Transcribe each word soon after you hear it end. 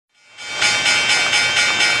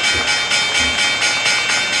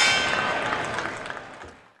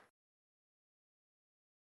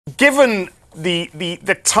Given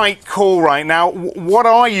the tight call right now, what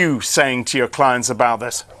are you saying to your clients about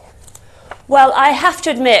this? Well, I have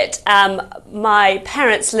to admit, my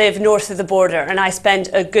parents live north of the border and I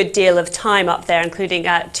spend a good deal of time up there, including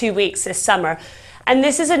 2 weeks this summer. And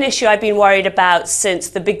this is an issue I've been worried about since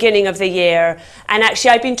the beginning of the year. And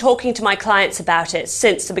actually, I've been talking to my clients about it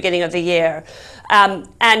since the beginning of the year.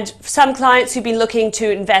 And some clients who've been looking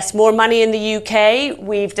to invest more money in the UK,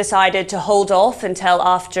 we've decided to hold off until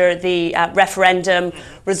after the referendum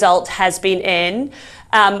result has been in.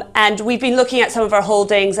 And we've been looking at some of our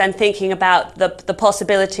holdings and thinking about the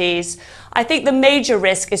possibilities. I think the major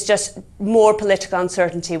risk is just more political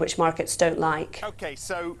uncertainty, which markets don't like. Okay,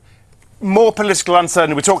 so more political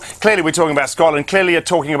uncertainty. Clearly we're talking about Scotland. Clearly you're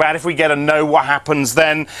talking about if we get a no, what happens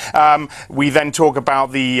then? We then talk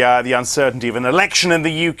about the uncertainty of an election in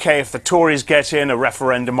the UK. If the Tories get in, a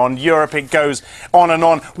referendum on Europe, it goes on and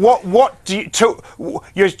on. What do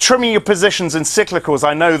you're trimming your positions in cyclicals,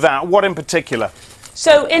 I know that. What in particular?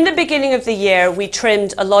 So in the beginning of the year, we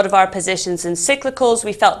trimmed a lot of our positions in cyclicals.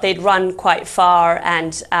 We felt they'd run quite far,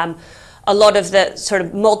 and a lot of the sort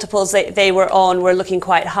of multiples they were on were looking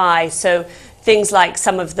quite high. So things like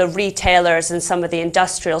some of the retailers and some of the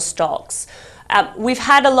industrial stocks. We've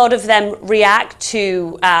had a lot of them react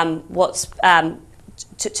to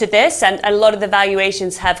to this, and a lot of the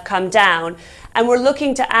valuations have come down. And we're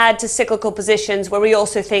looking to add to cyclical positions where we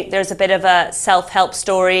also think there's a bit of a self-help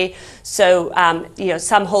story. So,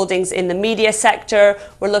 some holdings in the media sector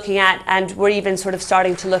we're looking at, and we're even sort of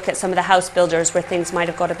starting to look at some of the house builders where things might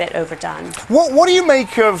have got a bit overdone. What do you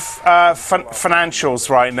make of financials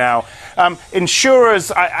right now? Insurers,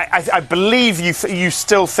 I believe you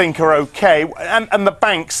still think are okay, and the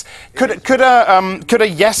banks. Could a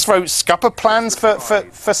yes vote scupper plans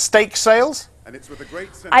for stake sales?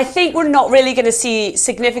 I think we're not really going to see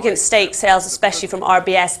significant stake sales, especially from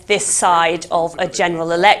RBS, this side of a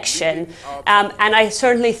general election. And I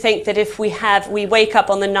certainly think that if we wake up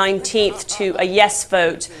on the 19th to a yes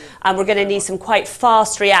vote, we're going to need some quite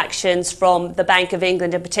fast reactions from the Bank of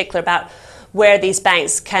England in particular about where these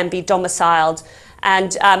banks can be domiciled.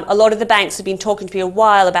 And a lot of the banks have been talking to me a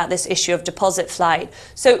while about this issue of deposit flight.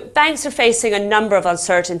 So banks are facing a number of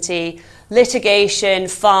uncertainty, litigation,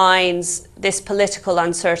 fines, this political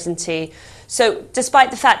uncertainty. So despite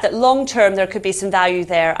the fact that long term there could be some value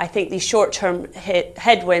there, I think these short term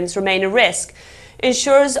headwinds remain a risk.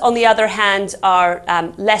 Insurers, on the other hand, are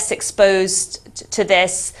less exposed to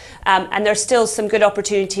this, and there's still some good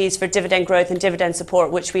opportunities for dividend growth and dividend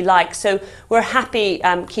support, which we like. So we're happy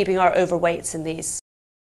keeping our overweights in these.